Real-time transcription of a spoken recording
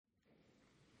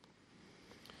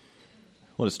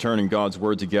Let us turn in God's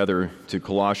Word together to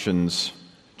Colossians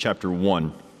chapter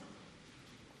 1.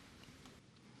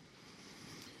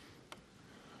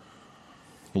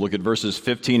 We'll look at verses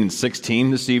 15 and 16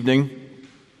 this evening.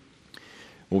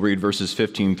 We'll read verses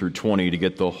 15 through 20 to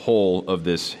get the whole of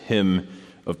this hymn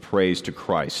of praise to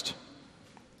Christ.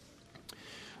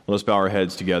 Let us bow our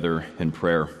heads together in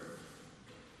prayer.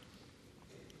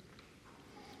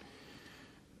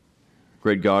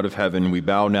 Great God of heaven, we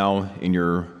bow now in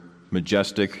your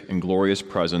majestic and glorious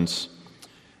presence,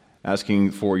 asking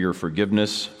for your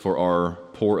forgiveness for our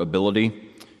poor ability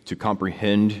to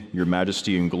comprehend your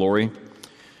majesty and glory,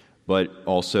 but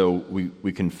also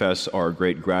we confess our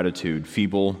great gratitude,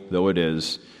 feeble though it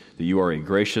is, that you are a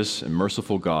gracious and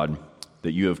merciful God,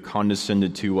 that you have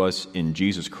condescended to us in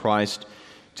Jesus Christ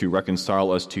to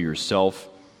reconcile us to yourself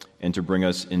and to bring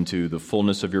us into the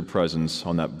fullness of your presence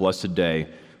on that blessed day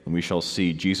when we shall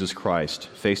see Jesus Christ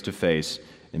face to face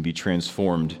and be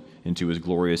transformed into his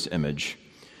glorious image.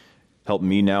 Help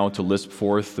me now to lisp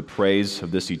forth the praise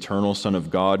of this eternal Son of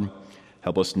God.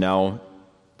 Help us now,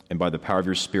 and by the power of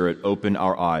your Spirit, open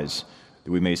our eyes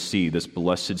that we may see this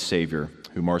blessed Savior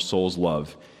whom our souls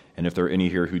love. And if there are any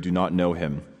here who do not know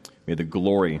him, may the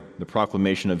glory, the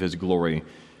proclamation of his glory,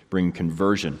 bring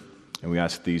conversion. And we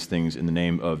ask these things in the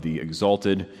name of the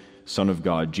exalted Son of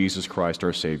God, Jesus Christ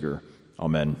our Savior.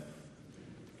 Amen.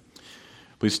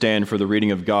 Please stand for the reading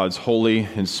of God's holy,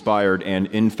 inspired, and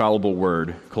infallible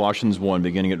word, Colossians 1,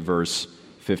 beginning at verse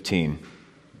 15.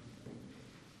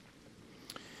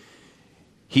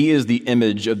 He is the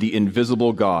image of the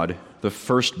invisible God, the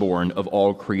firstborn of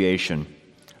all creation.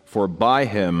 For by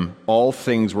him all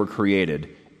things were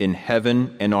created, in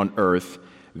heaven and on earth,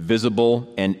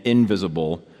 visible and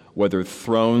invisible, whether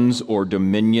thrones or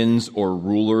dominions or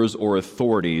rulers or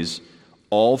authorities,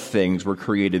 all things were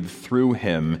created through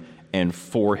him and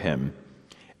for him.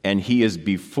 And he is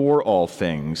before all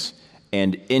things,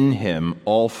 and in him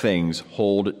all things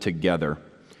hold together.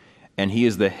 And he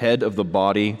is the head of the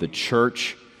body, the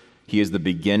church. He is the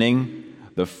beginning,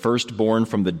 the firstborn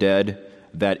from the dead,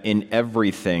 that in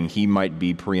everything he might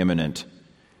be preeminent.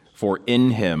 For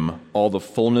in him all the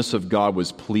fullness of God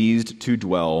was pleased to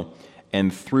dwell,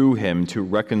 and through him to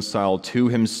reconcile to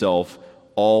himself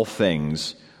all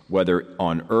things, whether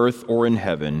on earth or in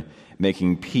heaven,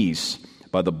 making peace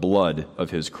by the blood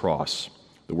of his cross.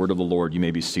 The word of the Lord. You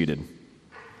may be seated.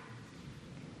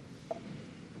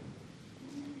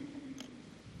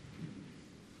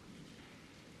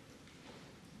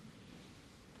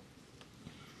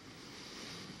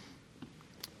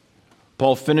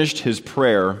 Paul finished his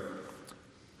prayer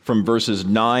from verses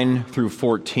 9 through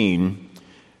 14,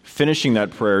 finishing that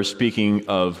prayer speaking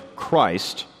of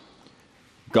Christ,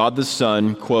 God the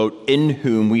Son, quote, in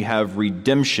whom we have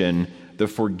redemption, the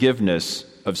forgiveness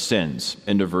of sins,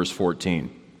 end of verse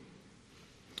 14.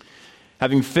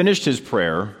 Having finished his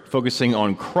prayer, focusing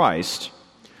on Christ,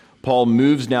 Paul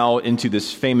moves now into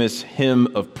this famous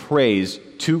hymn of praise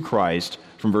to Christ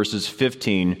from verses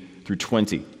 15 through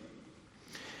 20.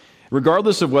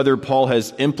 Regardless of whether Paul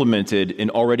has implemented an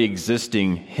already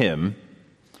existing hymn,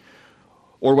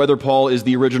 or whether Paul is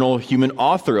the original human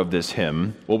author of this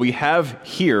hymn, what we have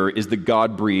here is the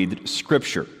God-breathed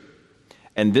Scripture.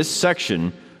 And this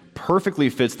section perfectly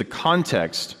fits the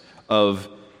context of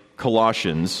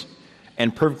Colossians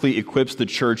and perfectly equips the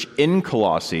church in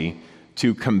Colossae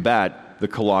to combat the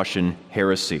Colossian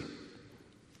heresy.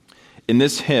 In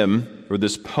this hymn, or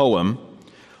this poem,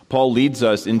 Paul leads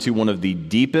us into one of the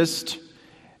deepest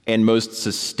and most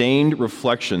sustained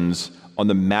reflections on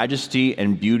the majesty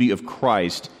and beauty of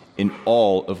Christ in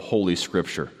all of Holy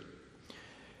Scripture.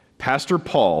 Pastor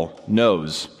Paul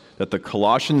knows that the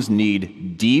Colossians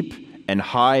need deep and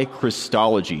high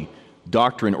Christology,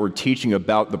 doctrine or teaching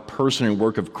about the person and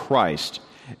work of Christ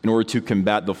in order to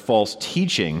combat the false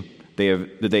teaching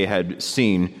that they had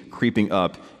seen creeping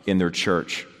up in their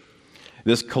church.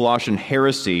 This Colossian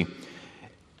heresy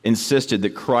insisted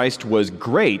that Christ was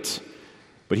great,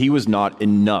 but he was not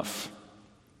enough.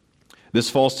 This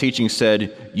false teaching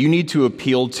said you need to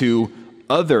appeal to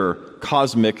other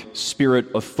cosmic spirit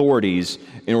authorities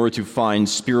in order to find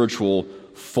spiritual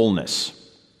fullness.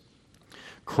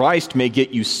 Christ may get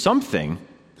you something,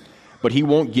 but he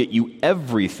won't get you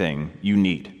everything you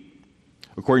need.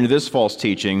 According to this false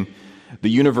teaching, the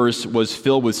universe was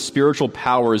filled with spiritual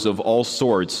powers of all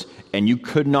sorts, and you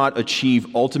could not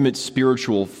achieve ultimate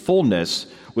spiritual fullness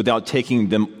without taking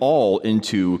them all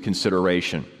into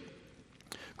consideration.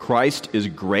 Christ is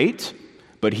great,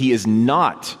 but he is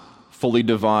not fully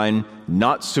divine,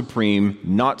 not supreme,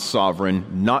 not sovereign,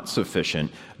 not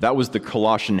sufficient. That was the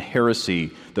Colossian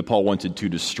heresy that Paul wanted to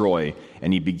destroy,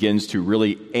 and he begins to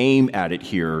really aim at it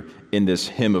here in this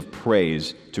hymn of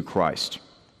praise to Christ.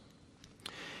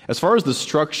 As far as the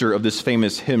structure of this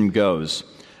famous hymn goes,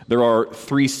 there are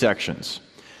 3 sections.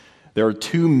 There are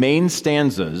 2 main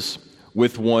stanzas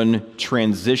with one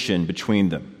transition between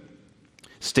them.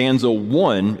 Stanza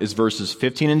 1 is verses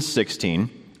 15 and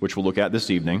 16, which we'll look at this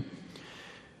evening.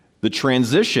 The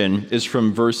transition is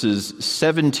from verses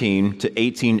 17 to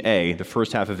 18a, the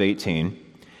first half of 18,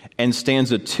 and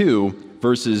stanza 2,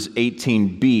 verses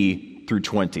 18b through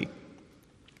 20.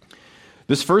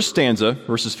 This first stanza,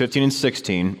 verses 15 and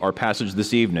 16, our passage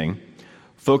this evening,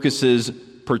 focuses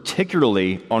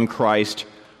particularly on Christ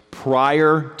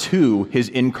prior to his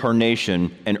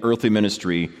incarnation and earthly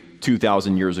ministry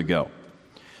 2,000 years ago.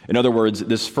 In other words,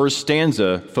 this first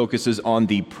stanza focuses on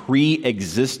the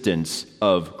pre-existence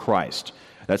of Christ.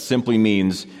 That simply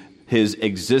means his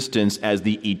existence as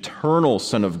the eternal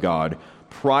Son of God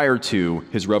prior to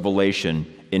his revelation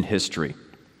in history.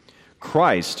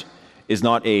 Christ is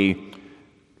not a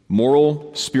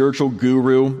moral, spiritual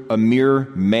guru, a mere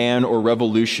man or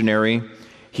revolutionary.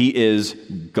 He is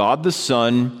God the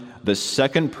Son, the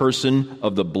second person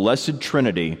of the Blessed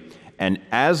Trinity, and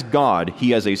as God, he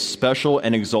has a special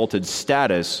and exalted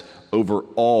status over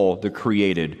all the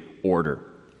created order.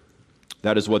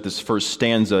 That is what this first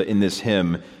stanza in this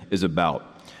hymn is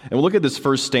about. And we'll look at this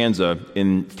first stanza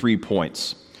in 3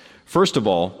 points. First of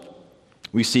all,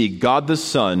 we see God the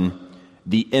Son,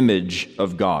 the image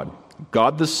of God.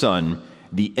 God the Son,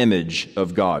 the image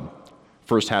of God.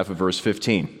 First half of verse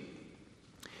 15.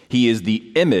 He is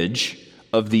the image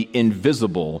of the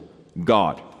invisible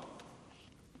God.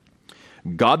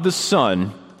 God the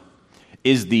Son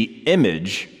is the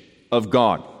image of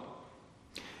God.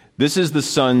 This is the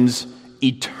Son's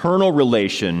eternal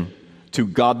relation to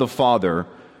God the Father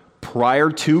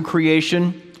prior to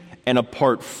creation and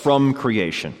apart from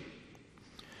creation.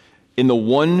 In the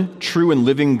one true and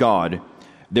living God,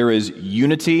 there is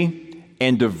unity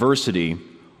and diversity,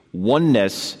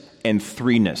 oneness and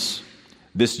threeness.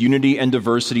 This unity and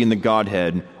diversity in the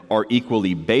Godhead are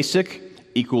equally basic,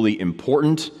 equally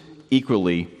important,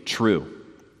 equally true.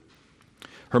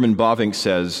 Herman Bavinck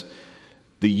says,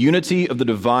 the unity of the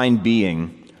divine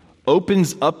being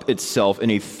opens up itself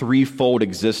in a threefold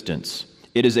existence.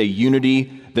 It is a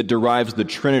unity that derives the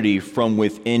Trinity from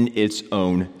within its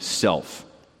own self.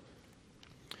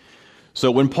 So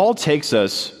when Paul takes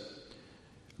us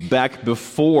back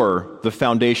before the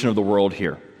foundation of the world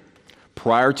here,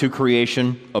 prior to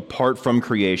creation, apart from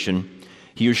creation,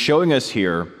 he is showing us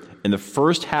here in the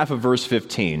first half of verse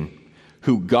 15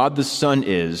 who God the Son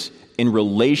is in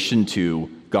relation to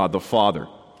God the Father.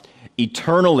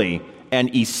 Eternally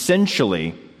and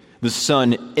essentially, the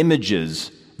Son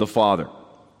images the Father.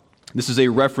 This is a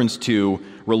reference to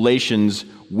relations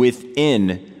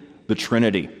within the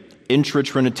Trinity,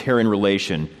 intra-Trinitarian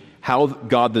relation, how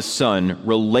God the Son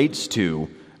relates to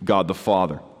God the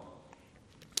Father.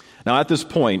 Now, at this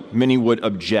point, many would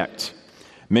object.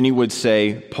 Many would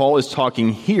say, Paul is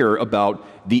talking here about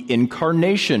the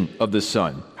incarnation of the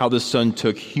Son, how the Son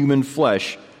took human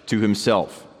flesh to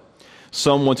himself.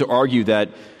 Some want to argue that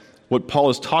what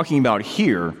Paul is talking about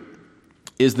here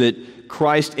is that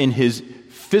Christ in his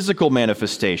physical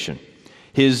manifestation,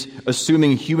 his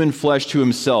assuming human flesh to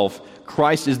himself,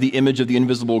 Christ is the image of the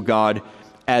invisible God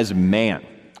as man.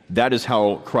 That is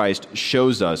how Christ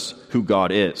shows us who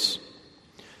God is.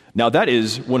 Now, that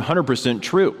is 100%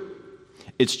 true.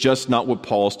 It's just not what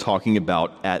Paul is talking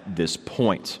about at this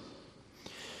point.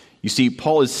 You see,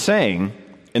 Paul is saying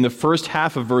in the first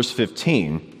half of verse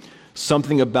 15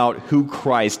 something about who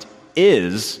Christ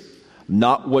is,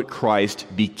 not what Christ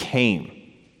became.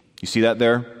 You see that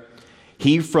there?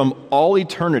 He from all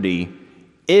eternity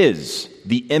is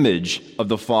the image of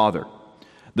the Father.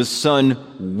 The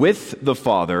Son with the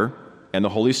Father and the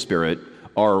Holy Spirit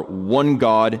are one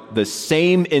God, the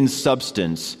same in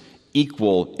substance,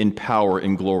 equal in power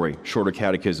and glory. Shorter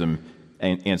Catechism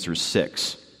answers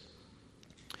 6.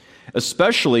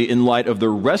 Especially in light of the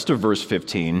rest of verse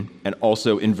 15 and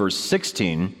also in verse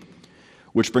 16,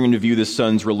 which bring into view the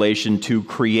Son's relation to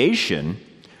creation,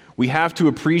 we have to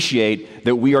appreciate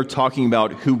that we are talking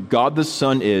about who God the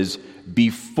Son is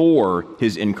before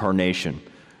his incarnation,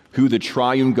 who the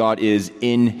triune God is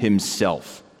in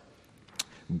himself.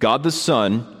 God the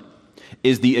Son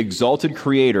is the exalted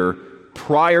creator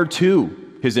prior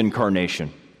to his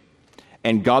incarnation,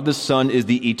 and God the Son is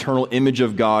the eternal image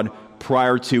of God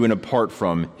prior to and apart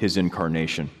from his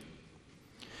incarnation.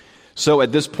 So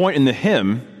at this point in the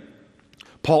hymn,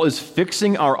 Paul is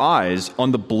fixing our eyes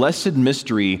on the blessed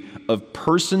mystery of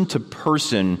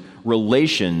person-to-person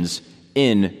relations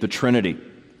in the Trinity.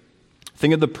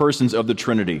 Think of the persons of the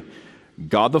Trinity: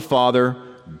 God the Father,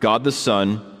 God the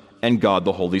Son, and God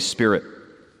the Holy Spirit.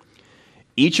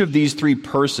 Each of these three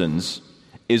persons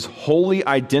is wholly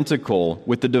identical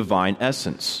with the divine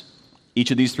essence.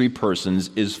 Each of these three persons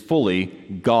is fully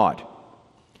God.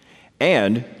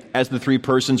 And as the three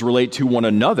persons relate to one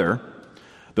another,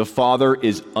 the Father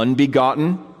is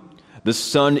unbegotten, the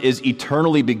Son is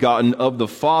eternally begotten of the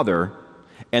Father,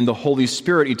 and the Holy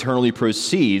Spirit eternally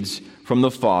proceeds from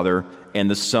the Father and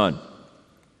the Son.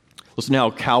 Listen to how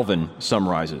Calvin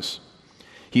summarizes.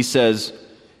 He says,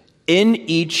 in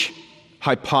each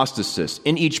hypostasis,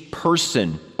 in each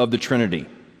person of the Trinity,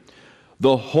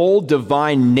 the whole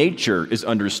divine nature is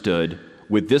understood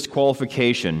with this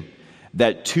qualification,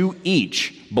 that to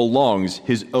each belongs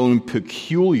his own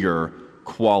peculiar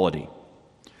quality.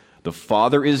 The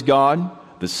Father is God,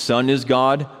 the Son is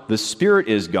God, the Spirit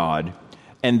is God,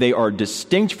 and they are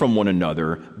distinct from one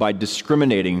another by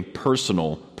discriminating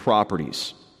personal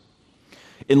properties.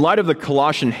 In light of the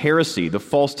Colossian heresy, the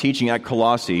false teaching at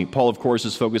Colossae, Paul, of course,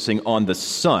 is focusing on the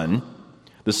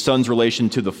Son's relation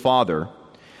to the Father.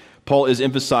 Paul is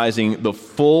emphasizing the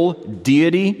full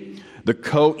deity, the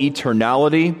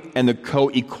co-eternality, and the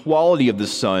co-equality of the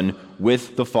Son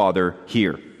with the Father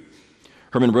here.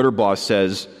 Herman Ritterboss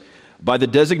says, by the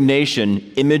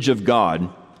designation image of God,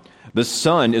 the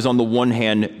Son is on the one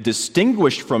hand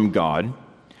distinguished from God,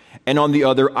 and on the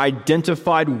other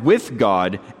identified with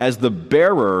God as the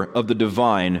bearer of the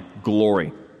divine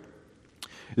glory.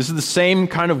 This is the same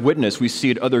kind of witness we see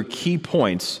at other key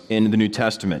points in the New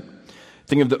Testament.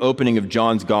 Think of the opening of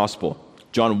John's Gospel,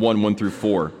 John 1 through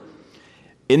 4.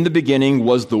 In the beginning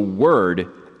was the Word,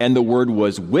 and the Word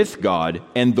was with God,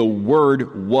 and the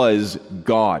Word was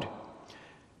God.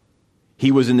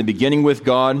 He was in the beginning with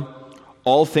God.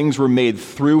 All things were made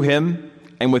through him,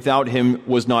 and without him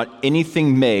was not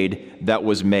anything made that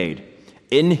was made.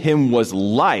 In him was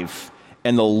life,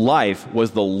 and the life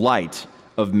was the light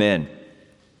of men.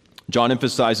 John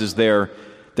emphasizes there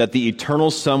that the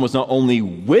eternal Son was not only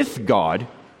with God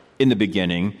in the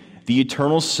beginning, the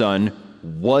eternal Son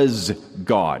was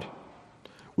God.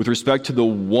 With respect to the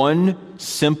one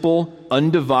simple,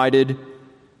 undivided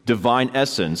divine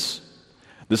essence,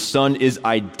 the Son is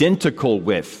identical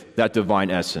with that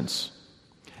divine essence.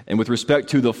 And with respect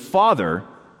to the Father,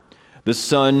 the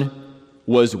Son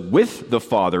was with the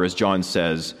Father, as John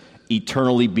says,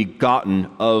 eternally begotten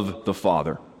of the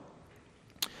Father.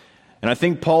 And I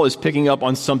think Paul is picking up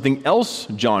on something else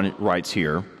John writes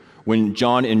here when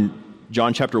John in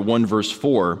John chapter 1 verse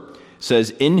 4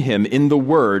 says, in him, in the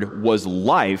Word, was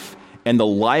life, and the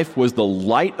life was the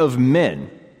light of men.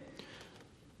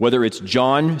 Whether it's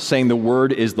John saying the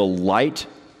Word is the light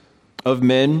of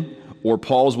men, or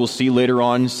Paul's we'll see later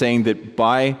on saying that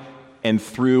by and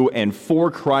through and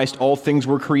for Christ all things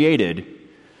were created,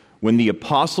 when the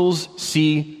apostles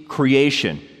see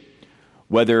creation,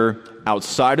 whether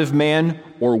outside of man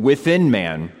or within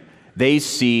man, they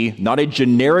see not a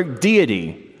generic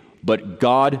deity, but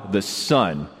God the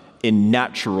Son in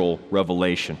natural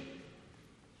revelation.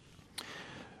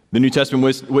 The New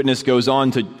Testament witness goes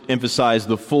on to emphasize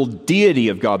the full deity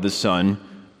of God the Son,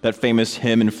 that famous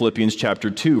hymn in Philippians chapter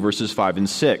 2, verses 5 and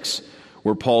 6,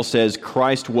 where Paul says,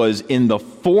 Christ was in the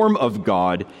form of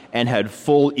God and had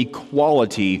full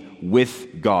equality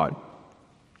with God.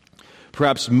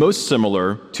 Perhaps most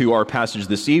similar to our passage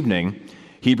this evening,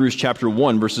 Hebrews chapter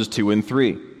 1, verses 2 and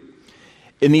 3.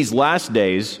 In these last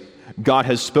days, God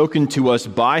has spoken to us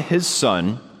by his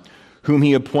Son, whom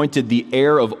he appointed the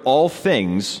heir of all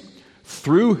things,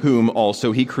 through whom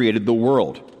also he created the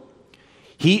world.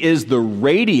 He is the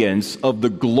radiance of the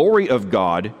glory of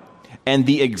God and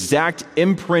the exact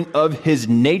imprint of his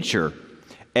nature,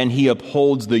 and he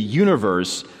upholds the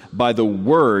universe by the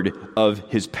word of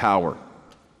his power.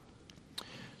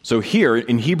 So here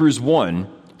in Hebrews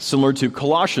 1, similar to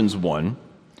Colossians 1,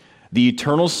 the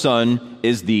eternal Son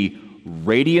is the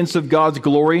radiance of God's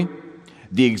glory,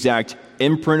 the exact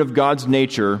imprint of God's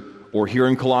nature, or here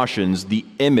in Colossians, the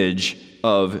image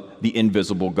of the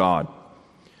invisible God.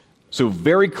 So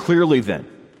very clearly then,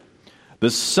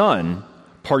 the Son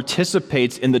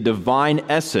participates in the divine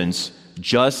essence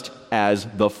just as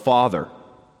the Father.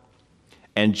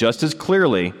 And just as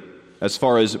clearly, as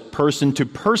far as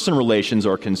person-to-person relations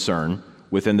are concerned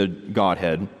within the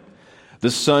Godhead,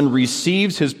 the Son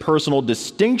receives his personal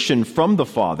distinction from the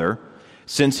Father,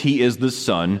 since he is the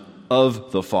Son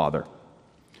of the Father.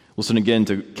 Listen again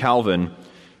to Calvin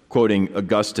quoting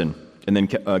Augustine, and then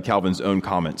Calvin's own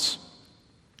comments.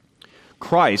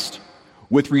 Christ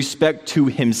with respect to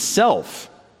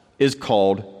himself is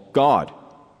called God.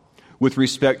 With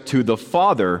respect to the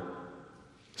Father,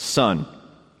 Son.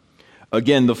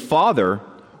 Again, the Father,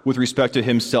 with respect to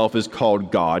himself, is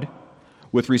called God.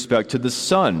 With respect to the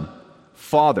Son,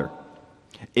 Father.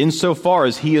 Insofar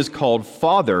as he is called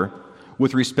Father,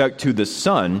 with respect to the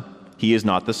Son, he is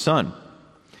not the Son.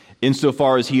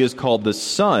 Insofar as he is called the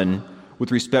Son, with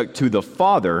respect to the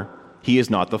Father, he is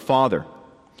not the Father.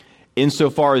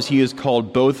 Insofar as he is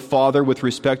called both Father with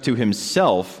respect to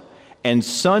himself and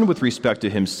Son with respect to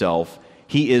himself,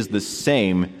 he is the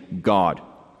same God.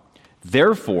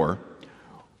 Therefore,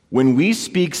 when we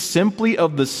speak simply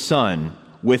of the Son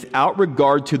without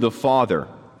regard to the Father,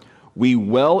 we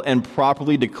well and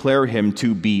properly declare him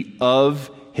to be of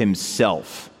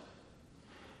himself.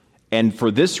 And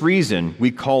for this reason, we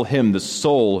call him the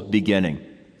sole beginning.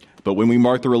 But when we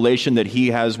mark the relation that he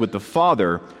has with the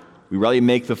Father, we really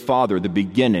make the Father the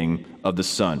beginning of the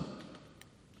Son.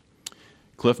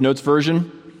 Cliff Notes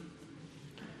version: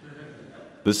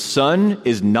 the Son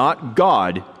is not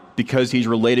God because he's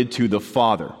related to the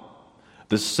Father.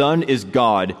 The Son is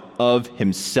God of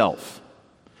himself.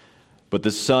 But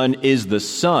the Son is the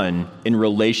Son in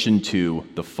relation to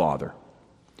the Father.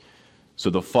 So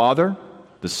the Father,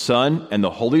 the Son, and the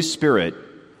Holy Spirit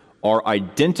are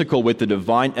identical with the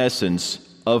divine essence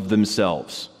of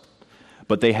themselves,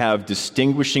 but they have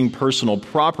distinguishing personal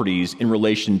properties in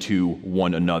relation to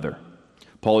one another.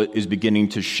 Paul is beginning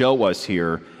to show us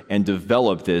here and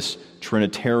develop this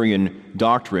Trinitarian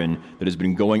doctrine that has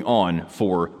been going on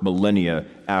for millennia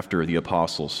after the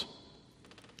apostles.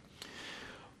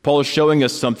 Paul is showing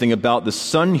us something about the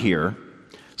Son here,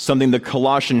 something the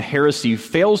Colossian heresy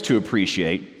fails to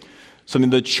appreciate,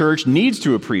 something the church needs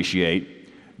to appreciate.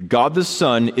 God the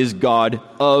Son is God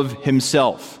of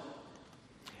himself,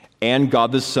 and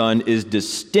God the Son is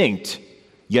distinct,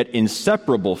 yet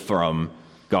inseparable from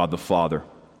God the Father.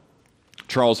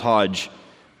 Charles Hodge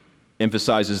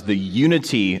emphasizes the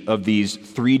unity of these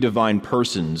three divine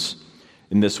persons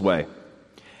in this way.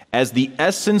 As the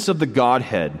essence of the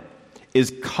Godhead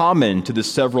is common to the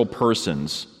several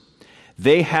persons,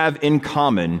 they have in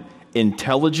common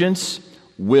intelligence,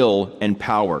 will, and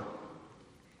power.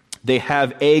 They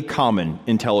have a common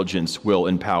intelligence, will,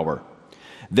 and power.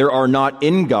 There are not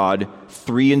in God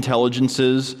three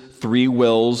intelligences, three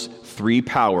wills, three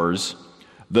powers.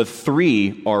 The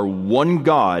three are one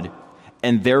God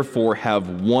and therefore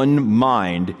have one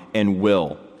mind and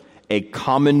will. A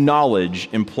common knowledge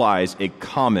implies a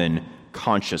common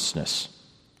consciousness.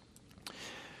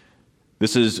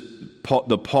 This is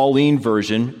the Pauline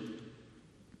version,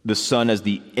 the Son as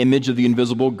the image of the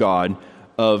invisible God,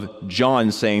 of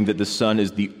John saying that the Son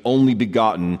is the only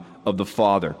begotten of the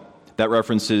Father. That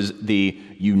references the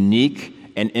unique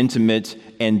and intimate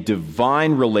and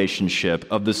divine relationship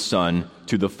of the Son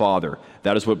to the Father.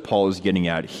 That is what Paul is getting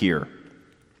at here.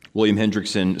 William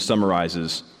Hendrickson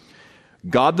summarizes,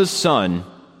 God the Son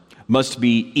must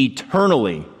be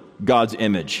eternally God's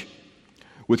image.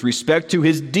 With respect to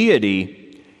his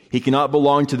deity, he cannot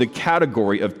belong to the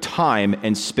category of time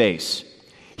and space.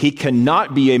 He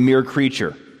cannot be a mere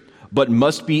creature, but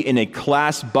must be in a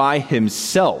class by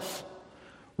himself,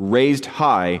 raised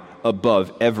high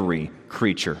above every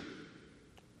creature.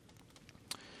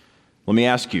 Let me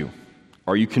ask you,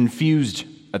 are you confused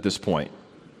at this point?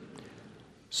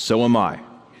 So am I.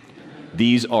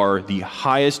 These are the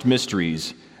highest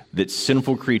mysteries that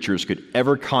sinful creatures could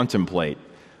ever contemplate.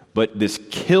 But this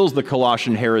kills the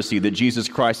Colossian heresy that Jesus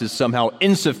Christ is somehow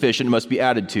insufficient and must be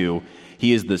added to.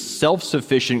 He is the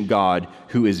self-sufficient God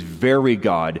who is very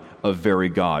God of very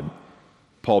God.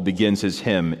 Paul begins his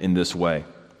hymn in this way.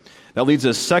 That leads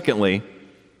us, secondly,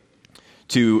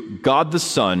 to God the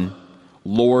Son,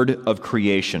 Lord of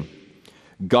creation.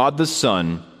 God the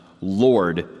Son,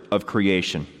 Lord of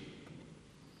creation.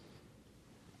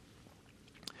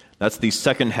 That's the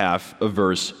second half of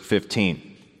verse 15.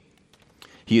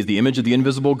 He is the image of the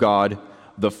invisible God,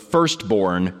 the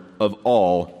firstborn of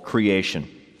all creation.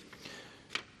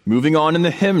 Moving on in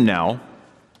the hymn now,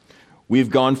 we've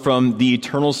gone from the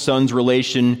eternal Son's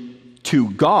relation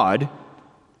to God,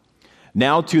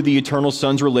 now to the eternal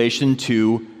Son's relation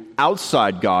to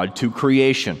outside God, to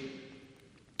creation.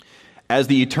 As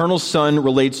the eternal Son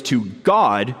relates to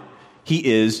God, he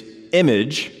is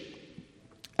image.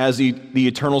 As the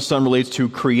eternal Son relates to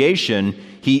creation,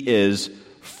 he is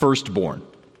firstborn.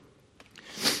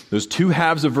 Those two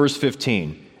halves of verse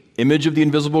 15, image of the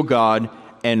invisible God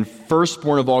and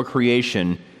firstborn of all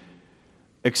creation,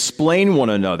 explain one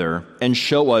another and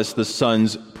show us the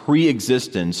Son's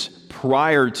pre-existence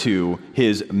prior to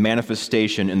his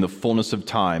manifestation in the fullness of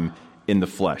time in the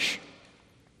flesh.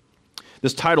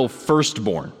 This title,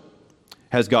 firstborn,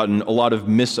 has gotten a lot of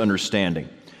misunderstanding.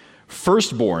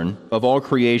 Firstborn of all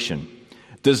creation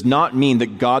does not mean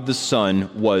that God the Son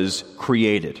was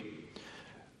created.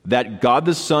 That God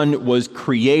the Son was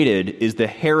created is the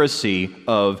heresy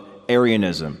of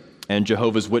Arianism and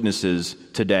Jehovah's Witnesses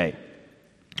today.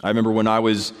 I remember when I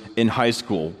was in high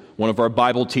school, one of our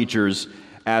Bible teachers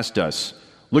asked us,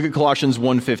 look at Colossians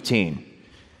 1:15.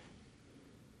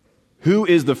 Who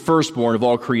is the firstborn of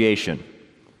all creation?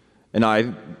 And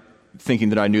I, thinking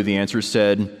that I knew the answer,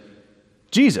 said,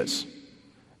 Jesus.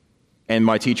 And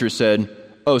my teacher said,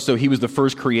 oh, so he was the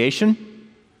first creation?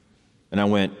 And I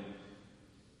went,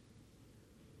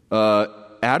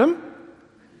 Adam?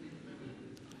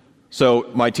 So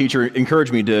my teacher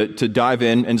encouraged me to dive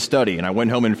in and study, and I went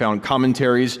home and found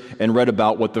commentaries and read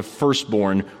about what the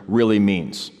firstborn really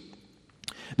means.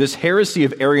 This heresy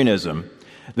of Arianism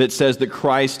that says that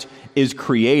Christ is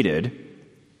created,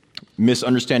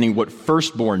 misunderstanding what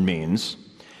firstborn means,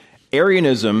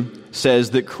 Arianism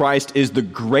says that Christ is the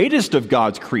greatest of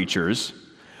God's creatures,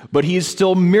 but he is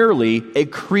still merely a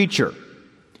creature.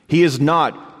 He is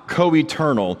not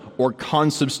co-eternal or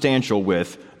consubstantial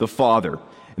with the Father.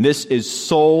 And this is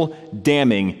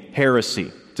soul-damning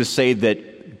heresy to say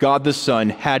that God the Son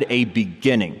had a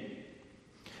beginning.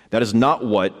 That is not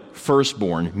what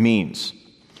firstborn means.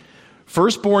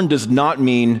 Firstborn does not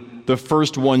mean the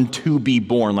first one to be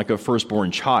born, like a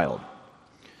firstborn child.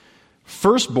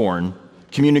 Firstborn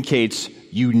communicates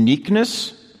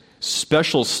uniqueness,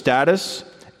 special status,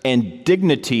 and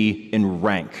dignity in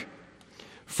rank.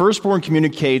 Firstborn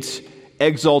communicates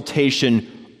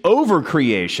exaltation over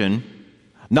creation,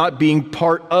 not being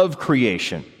part of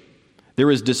creation.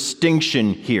 There is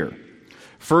distinction here.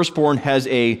 Firstborn has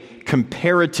a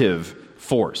comparative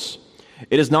force.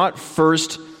 It is not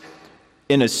first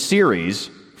in a series,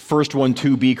 first one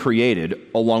to be created,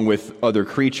 along with other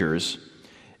creatures.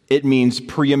 It means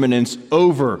preeminence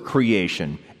over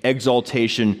creation,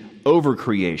 exaltation over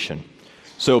creation.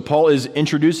 So Paul is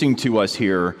introducing to us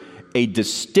here a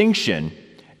distinction,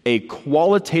 a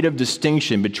qualitative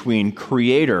distinction between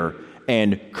creator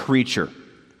and creature.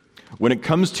 When it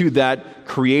comes to that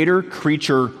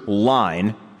creator-creature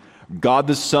line, God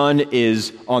the Son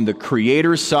is on the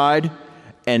creator side,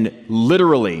 and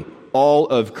literally all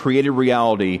of created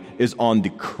reality is on the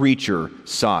creature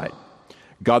side.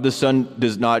 God the Son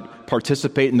does not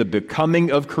participate in the becoming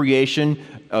of creation,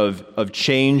 of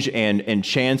change and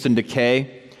chance and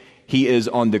decay. He is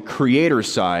on the creator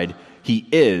side. He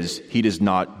is, he does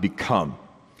not become.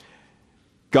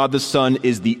 God the Son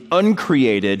is the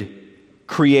uncreated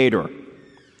creator.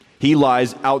 He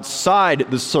lies outside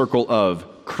the circle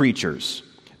of creatures.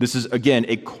 This is, again,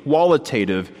 a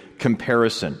qualitative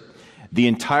comparison. The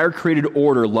entire created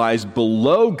order lies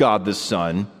below God the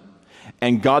Son,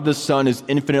 and God the Son is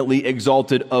infinitely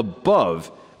exalted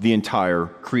above the entire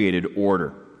created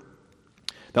order.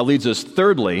 That leads us,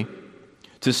 thirdly,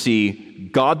 to see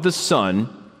God the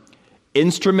Son,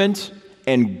 instrument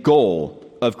and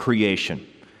goal of creation.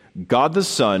 God the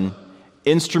Son,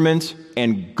 instrument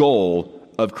and goal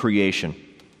of creation.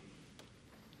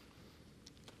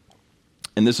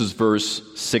 And this is verse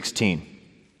 16.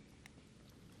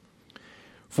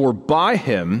 For by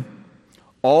him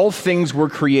all things were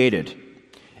created,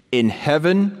 in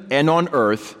heaven and on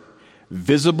earth,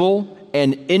 visible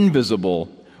and invisible,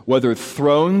 whether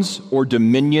thrones or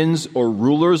dominions or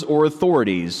rulers or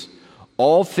authorities,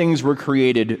 all things were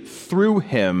created through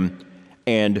him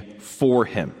and for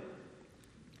him.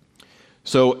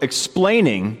 So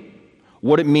explaining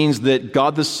what it means that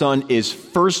God the Son is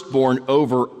firstborn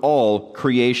over all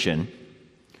creation,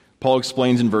 Paul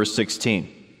explains in verse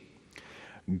 16.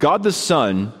 God the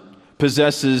Son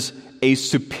possesses a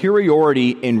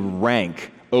superiority in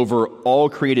rank over all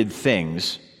created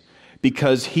things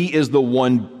because he is the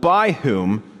one by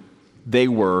whom they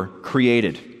were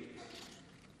created.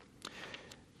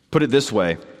 Put it this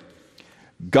way,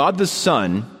 God the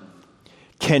Son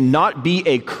cannot be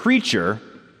a creature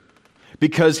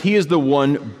because he is the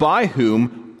one by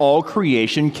whom all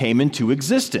creation came into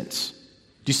existence.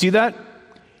 Do you see that?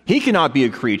 He cannot be a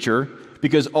creature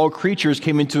because all creatures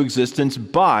came into existence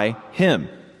by him.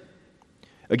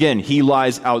 Again, he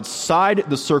lies outside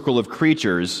the circle of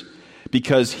creatures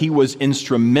because he was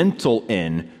instrumental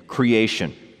in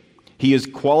creation. He is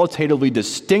qualitatively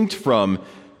distinct from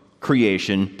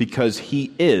creation because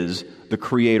he is the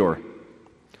creator.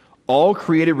 All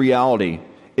created reality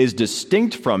is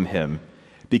distinct from him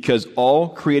because all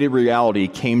created reality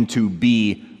came to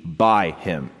be by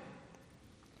him.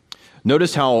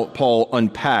 Notice how Paul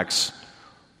unpacks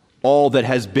all that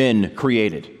has been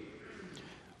created.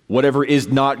 Whatever is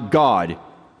not God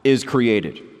is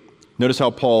created. Notice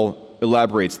how Paul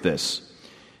elaborates this.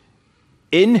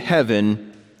 In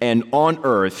heaven and on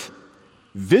earth,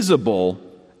 visible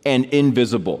and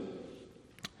invisible.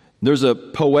 There's a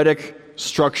poetic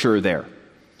structure there.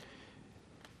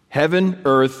 Heaven,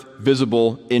 earth,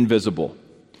 visible, invisible.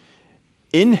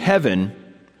 In heaven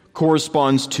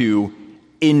corresponds to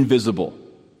invisible,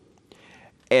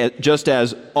 just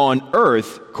as on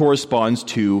earth corresponds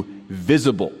to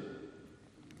visible.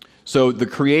 So the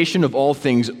creation of all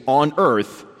things on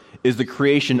earth is the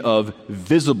creation of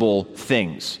visible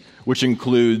things, which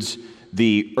includes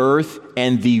the earth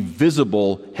and the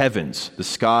visible heavens, the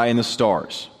sky and the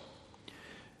stars.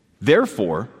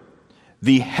 Therefore,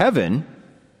 the heaven,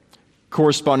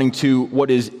 corresponding to what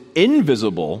is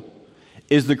invisible,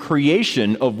 is the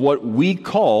creation of what we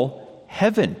call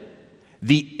heaven,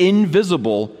 the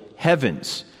invisible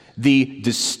heavens, the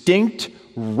distinct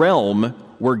realm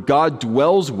where God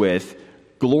dwells with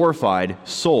glorified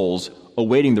souls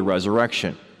awaiting the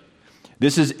resurrection.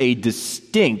 This is a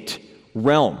distinct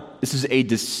realm. This is a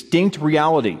distinct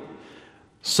reality.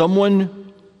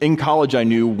 Someone in college I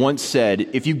knew once said,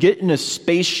 if you get in a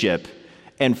spaceship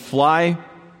and fly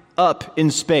up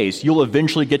in space, you'll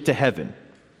eventually get to heaven.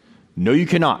 No, you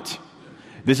cannot.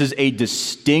 This is a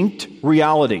distinct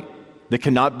reality that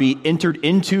cannot be entered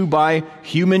into by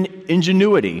human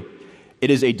ingenuity.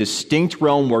 It is a distinct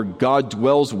realm where God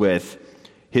dwells with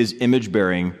his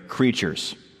image-bearing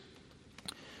creatures.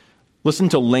 Listen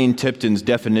to Lane Tipton's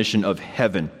definition of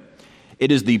heaven.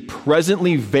 It is the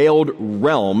presently veiled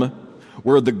realm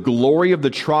where the glory of the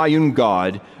triune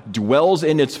God dwells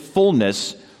in its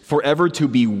fullness forever to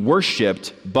be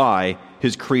worshipped by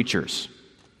his creatures.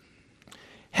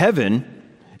 Heaven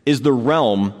is the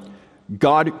realm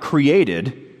God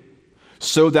created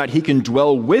so that he can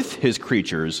dwell with his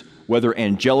creatures, whether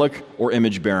angelic or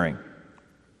image-bearing.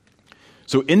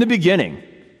 So in the beginning,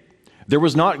 there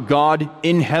was not God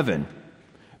in heaven.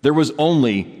 There was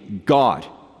only God.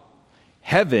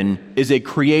 Heaven is a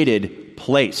created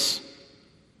place.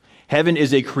 Heaven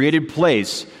is a created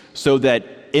place so that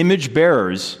image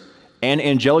bearers and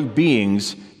angelic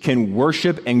beings can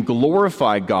worship and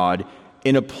glorify God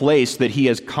in a place that he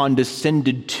has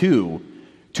condescended to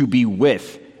be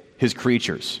with his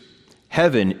creatures.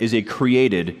 Heaven is a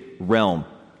created realm.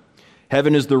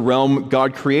 Heaven is the realm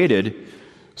God created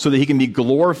so that he can be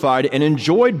glorified and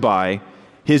enjoyed by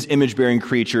his image-bearing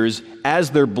creatures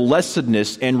as their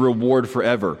blessedness and reward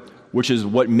forever, which is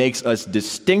what makes us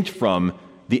distinct from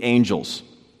the angels.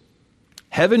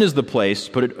 Heaven is the place,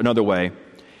 put it another way,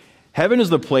 heaven is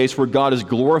the place where God is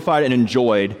glorified and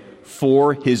enjoyed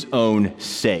for his own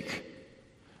sake.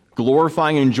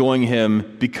 Glorifying and enjoying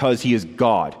him because he is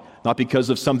God, not because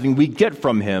of something we get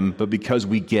from him, but because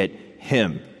we get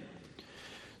him.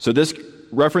 So this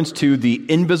reference to the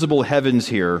invisible heavens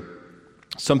here,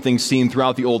 something seen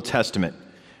throughout the Old Testament.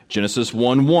 Genesis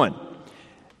 1:1.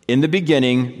 In the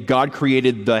beginning, God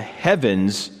created the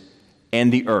heavens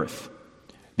and the earth.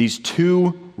 These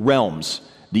two realms,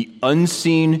 the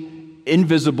unseen,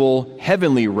 invisible,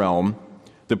 heavenly realm,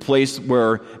 the place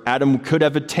where Adam could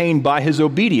have attained by his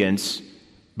obedience,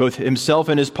 both himself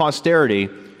and his posterity,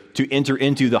 to enter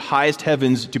into the highest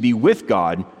heavens to be with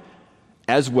God,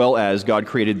 as well as God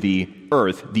created the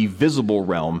earth, the visible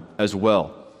realm as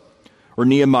well. Or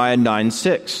Nehemiah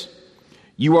 9:6.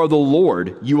 You are the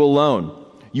Lord, you alone.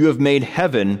 You have made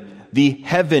heaven, the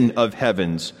heaven of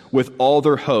heavens, with all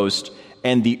their host,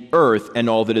 and the earth and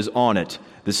all that is on it,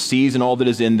 the seas and all that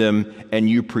is in them, and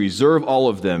you preserve all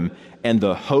of them, and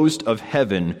the host of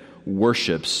heaven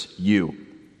worships you.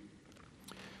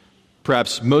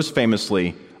 Perhaps most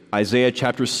famously, Isaiah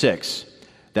chapter 6,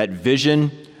 that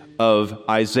vision of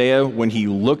Isaiah when he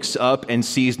looks up and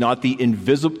sees not the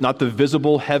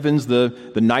visible heavens, the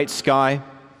night sky,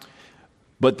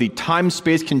 but the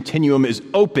time-space continuum is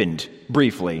opened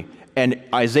briefly, and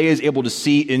Isaiah is able to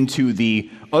see into the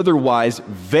otherwise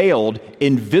veiled,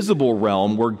 invisible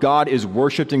realm where God is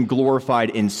worshipped and glorified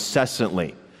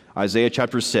incessantly. Isaiah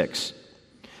chapter 6.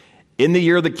 In the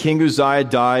year that King Uzziah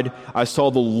died, I saw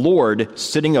the Lord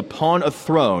sitting upon a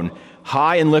throne,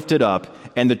 high and lifted up,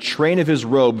 and the train of his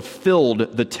robe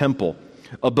filled the temple.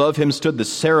 Above him stood the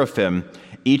seraphim.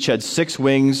 Each had 6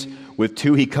 wings. With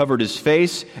 2 he covered his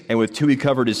face, and with 2 he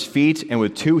covered his feet, and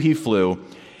with 2 he flew.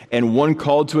 And one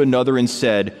called to another and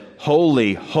said,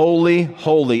 Holy, holy,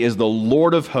 holy is the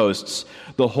Lord of hosts.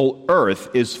 The whole earth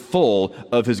is full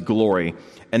of his glory.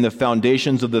 And the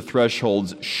foundations of the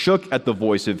thresholds shook at the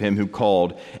voice of him who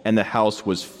called, and the house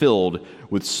was filled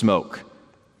with smoke.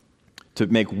 To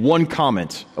make one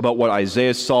comment about what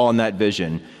Isaiah saw in that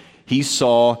vision, he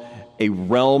saw a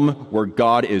realm where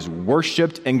God is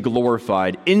worshiped and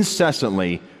glorified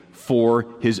incessantly for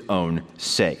his own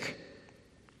sake.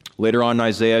 Later on in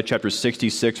Isaiah chapter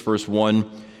 66, verse 1,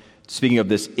 speaking of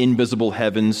this invisible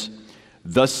heavens,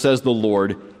 thus says the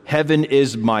Lord, heaven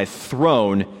is my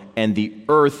throne and the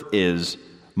earth is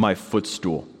my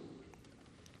footstool.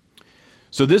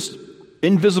 So this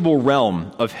invisible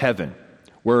realm of heaven,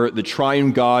 where the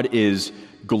triune God is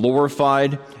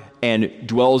glorified and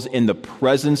dwells in the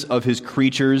presence of his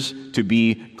creatures to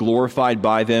be glorified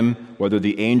by them, whether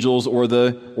the angels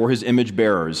or his image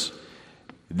bearers.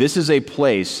 This is a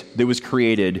place that was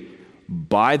created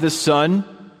by the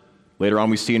Son. Later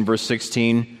on we see in verse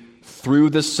 16,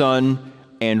 through the Son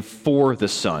and for the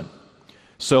Son.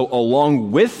 So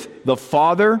along with the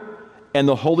Father and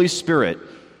the Holy Spirit,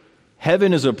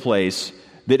 heaven is a place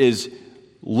that is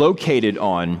located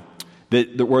on,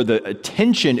 where the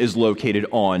attention is located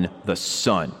on the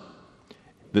Son.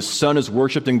 The Son is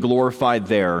worshiped and glorified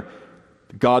there.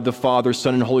 God the Father,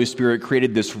 Son, and Holy Spirit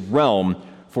created this realm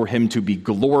for him to be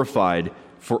glorified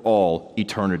for all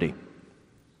eternity.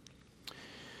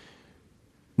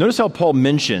 Notice how Paul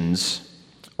mentions,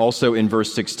 also in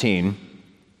verse 16,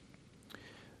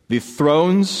 the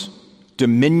thrones,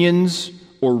 dominions,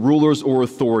 or rulers or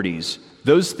authorities.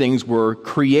 Those things were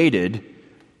created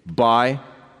by,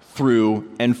 through,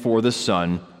 and for the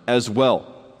Son as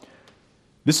well.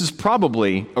 This is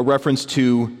probably a reference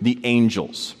to the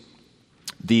angels,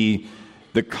 the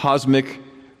cosmic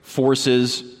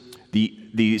forces,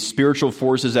 the spiritual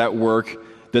forces at work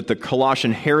that the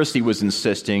Colossian heresy was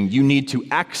insisting. You need to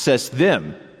access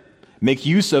them, make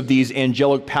use of these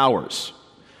angelic powers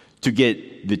to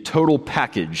get the total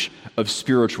package of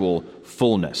spiritual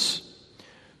fullness.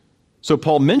 So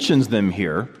Paul mentions them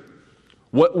here,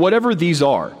 whatever these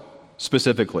are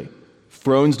specifically,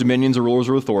 thrones, dominions, or rulers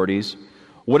or authorities,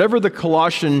 whatever the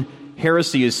Colossian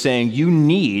heresy is saying you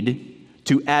need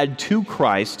to add to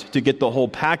Christ to get the whole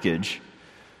package,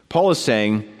 Paul is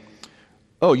saying,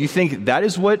 oh, you think that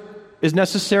is what is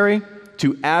necessary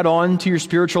to add on to your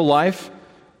spiritual life?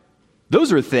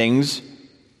 Those are things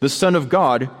the Son of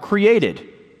God created.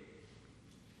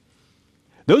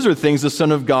 Those are things the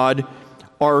Son of God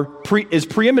is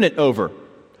preeminent over.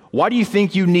 Why do you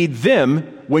think you need them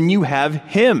when you have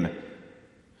him?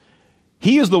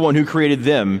 He is the one who created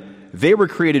them. They were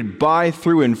created by,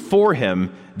 through, and for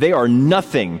him. They are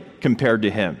nothing compared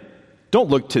to him. Don't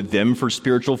look to them for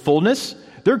spiritual fullness.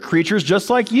 They're creatures just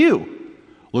like you.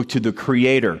 Look to the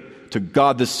Creator, to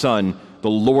God the Son, the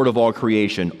Lord of all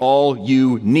creation. All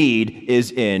you need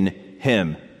is in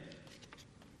him.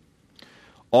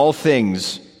 All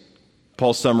things,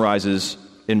 Paul summarizes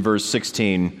in verse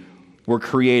 16, were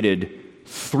created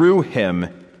through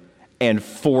him and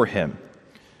for him.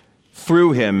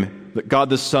 Through him, God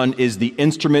the Son is the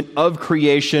instrument of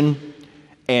creation,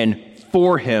 and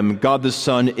for him, God the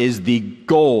Son is the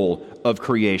goal of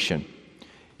creation.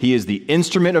 He is the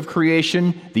instrument of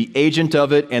creation, the agent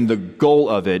of it, and the goal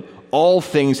of it. All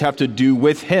things have to do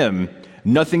with him.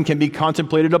 Nothing can be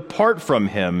contemplated apart from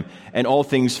him, and all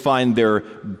things find their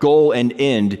goal and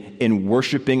end in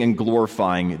worshiping and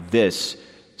glorifying this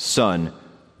Son,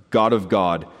 God of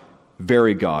God,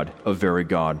 very God of very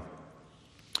God.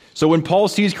 So when Paul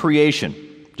sees creation,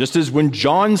 just as when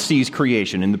John sees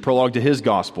creation in the prologue to his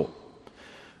gospel,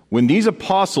 when these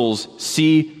apostles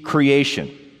see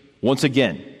creation, once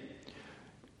again,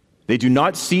 they do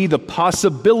not see the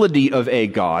possibility of a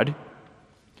God.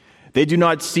 They do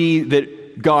not see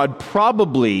that God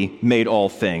probably made all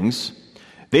things.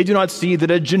 They do not see that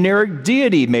a generic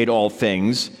deity made all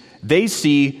things. They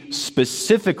see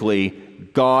specifically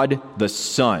God the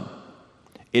Son.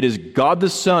 It is God the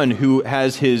Son who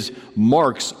has his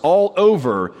marks all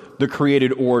over the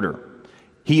created order.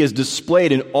 He is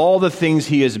displayed in all the things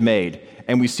he has made,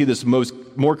 and we see this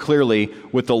more clearly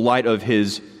with the light of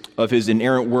his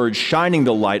inerrant word shining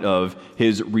the light of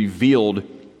his revealed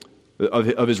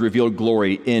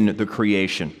glory in the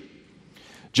creation.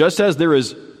 Just as there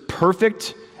is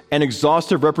perfect and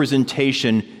exhaustive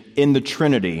representation in the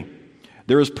Trinity,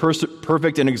 there is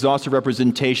perfect and exhaustive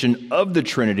representation of the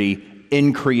Trinity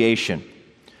in creation.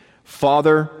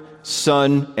 Father,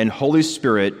 Son, and Holy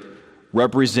Spirit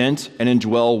represent and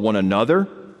indwell one another.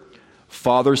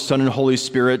 Father, Son, and Holy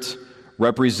Spirit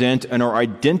represent and are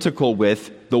identical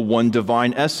with the one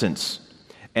divine essence.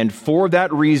 And for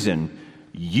that reason,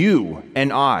 you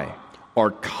and I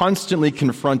are constantly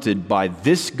confronted by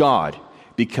this God,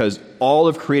 because all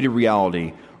of created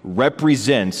reality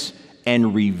represents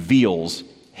and reveals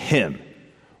him.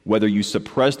 Whether you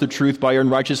suppress the truth by your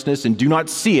unrighteousness and do not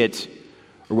see it,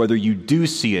 or whether you do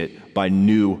see it by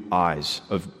new eyes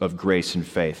of grace and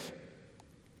faith.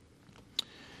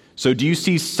 So do you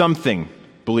see something,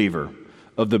 believer,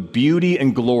 of the beauty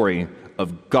and glory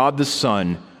of God the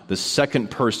Son, the second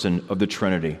person of the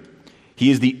Trinity? He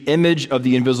is the image of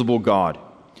the invisible God,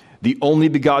 the only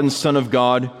begotten Son of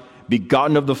God,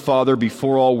 begotten of the Father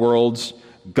before all worlds,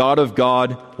 God of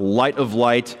God, light of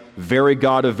light, very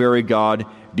God of very God,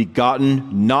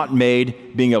 begotten, not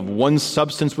made, being of one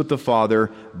substance with the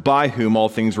Father, by whom all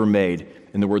things were made,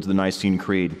 in the words of the Nicene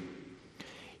Creed.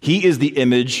 He is the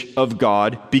image of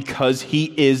God because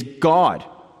he is God.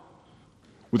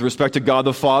 With respect to God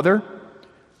the Father,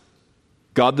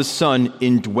 God the Son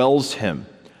indwells him.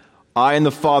 I and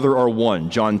the Father are one,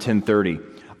 John 10:30.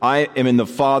 I am in the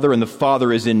Father, and the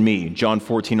Father is in me, John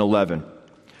 14:11.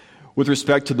 With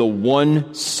respect to the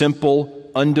one simple,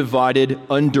 undivided,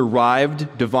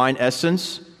 underived divine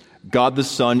essence, God the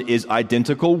Son is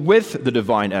identical with the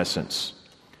divine essence.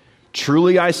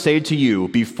 Truly I say to you,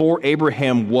 before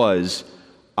Abraham was,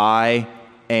 I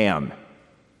am,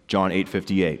 John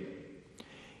 8:58.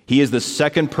 He is the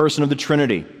second person of the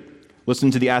Trinity.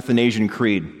 Listen to the Athanasian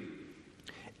Creed.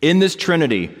 In this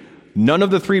Trinity, none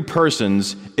of the three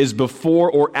persons is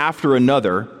before or after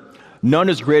another, none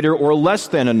is greater or less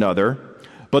than another,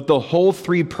 but the whole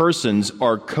three persons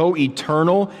are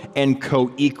co-eternal and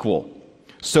co-equal,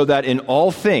 so that in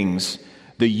all things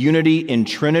the unity in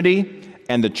Trinity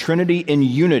and the Trinity in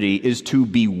unity is to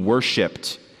be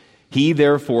worshipped. He,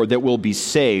 therefore, that will be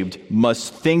saved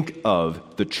must think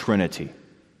of the Trinity.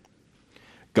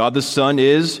 God the Son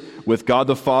is, with God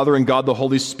the Father and God the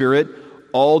Holy Spirit,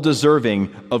 all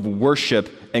deserving of worship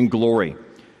and glory.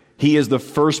 He is the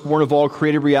firstborn of all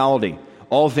created reality.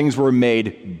 All things were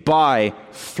made by,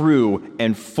 through,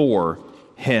 and for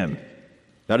him.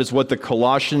 That is what the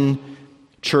Colossian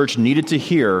church needed to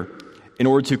hear in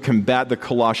order to combat the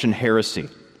Colossian heresy.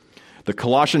 The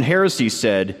Colossian heresy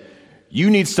said,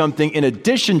 you need something in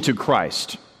addition to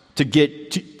Christ to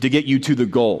get you to the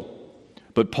goal.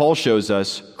 But Paul shows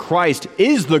us Christ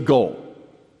is the goal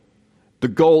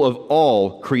of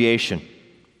all creation.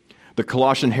 The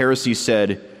Colossian heresy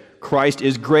said, Christ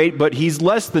is great, but he's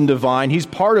less than divine. He's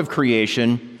part of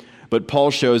creation. But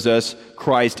Paul shows us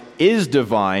Christ is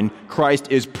divine. Christ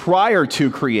is prior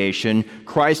to creation.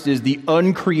 Christ is the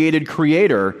uncreated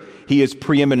creator. He is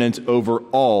preeminent over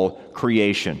all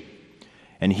creation.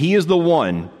 And he is the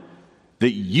one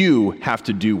that you have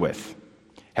to do with.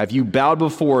 Have you bowed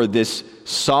before this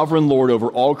sovereign Lord over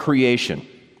all creation?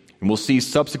 And we'll see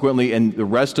subsequently in the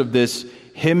rest of this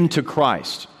hymn to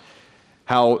Christ,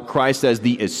 how Christ as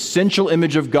the essential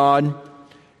image of God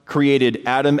created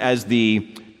Adam as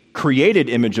the created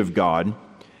image of God.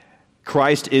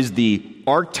 Christ is the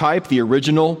archetype, the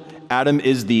original. Adam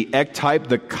is the ectype,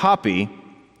 the copy.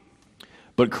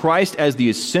 But Christ as the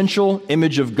essential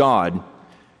image of God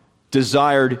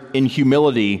desired in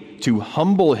humility to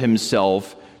humble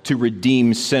himself to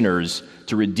redeem sinners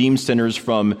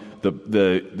from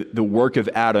the work of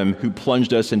Adam, who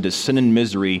plunged us into sin and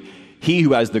misery. He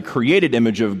who has the created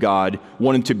image of God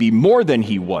wanted to be more than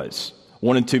he was,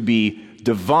 wanted to be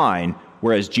divine,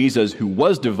 whereas Jesus, who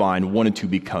was divine, wanted to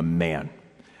become man.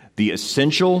 The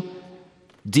essential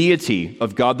deity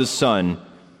of God the Son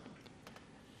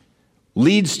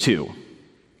leads to,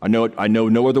 I know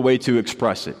no other way to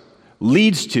express it,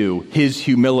 leads to his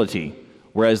humility,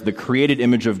 whereas the created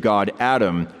image of God,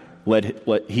 Adam,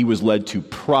 he was led to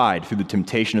pride through the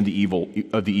temptation of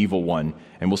the evil one.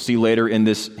 And we'll see later in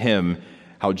this hymn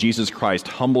how Jesus Christ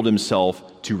humbled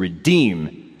himself to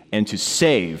redeem and to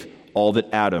save all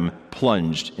that Adam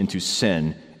plunged into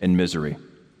sin and misery.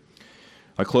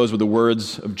 I close with the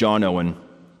words of John Owen.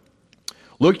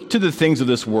 Look to the things of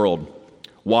this world: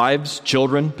 wives,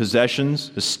 children,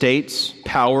 possessions, estates,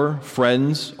 power,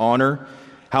 friends, honor,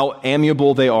 how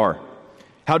amiable they are,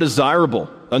 how desirable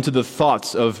unto the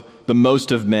thoughts of the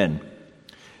most of men.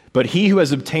 But he who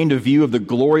has obtained a view of the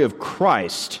glory of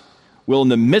Christ will in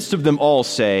the midst of them all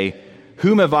say,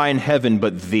 whom have I in heaven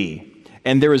but thee?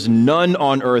 And there is none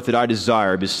on earth that I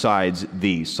desire besides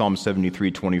thee. Psalm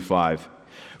 73:25.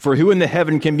 For who in the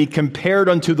heaven can be compared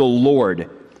unto the Lord?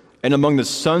 And among the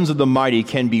sons of the mighty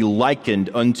can be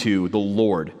likened unto the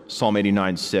Lord. Psalm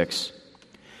 89:6.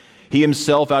 He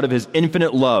himself, out of his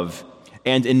infinite love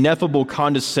and ineffable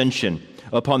condescension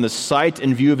upon the sight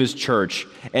and view of his church,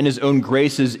 and his own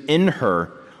graces in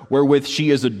her, wherewith she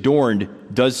is adorned,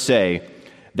 does say,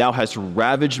 Thou hast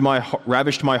ravished my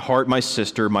heart, my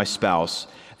sister, my spouse.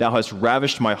 Thou hast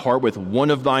ravished my heart with one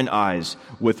of thine eyes,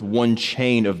 with one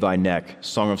chain of thy neck.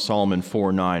 Song of Solomon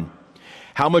 4:9.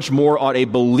 How much more ought a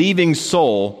believing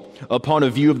soul, upon a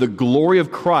view of the glory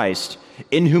of Christ,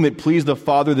 in whom it pleased the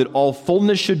Father that all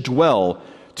fullness should dwell,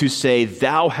 to say,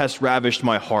 Thou hast ravished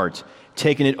my heart,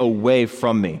 taken it away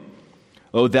from me.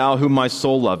 O thou whom my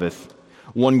soul loveth,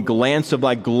 one glance of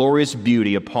thy glorious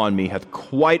beauty upon me hath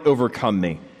quite overcome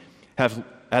me,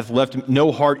 hath left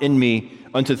no heart in me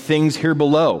unto things here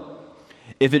below.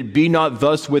 If it be not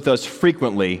thus with us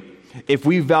frequently, if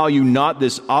we value not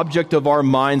this object of our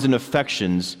minds and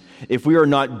affections, if we are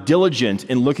not diligent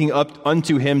in looking up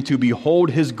unto him to behold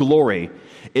his glory,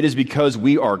 it is because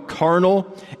we are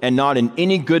carnal and not in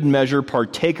any good measure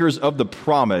partakers of the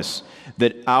promise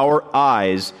that our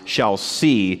eyes shall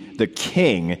see the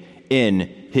King in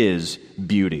his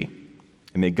beauty.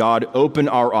 And may God open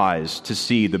our eyes to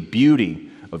see the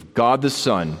beauty of God the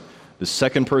Son, the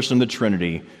second person of the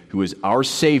Trinity, who is our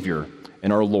Savior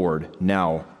and our Lord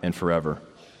now and forever.